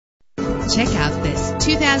Check out this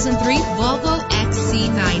 2003 Volvo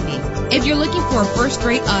XC90. If you're looking for a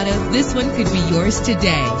first-rate auto, this one could be yours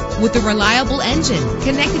today. With a reliable engine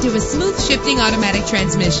connected to a smooth shifting automatic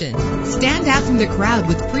transmission. Stand out from the crowd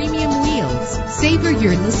with premium wheels. Savor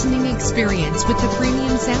your listening experience with the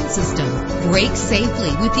premium sound system. Brake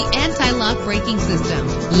safely with the anti-lock braking system.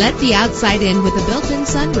 Let the outside in with a built-in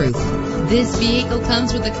sunroof. This vehicle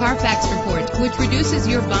comes with a Carfax report, which reduces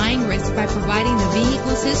your buying risk by providing the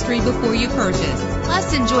vehicle's history before you purchase.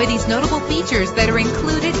 Plus, enjoy these notable features that are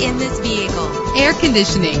included in this vehicle: air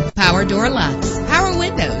conditioning, power door locks, power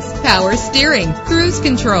windows, power steering, cruise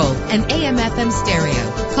control, and AM/FM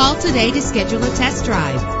stereo. Call today to schedule a test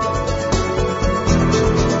drive.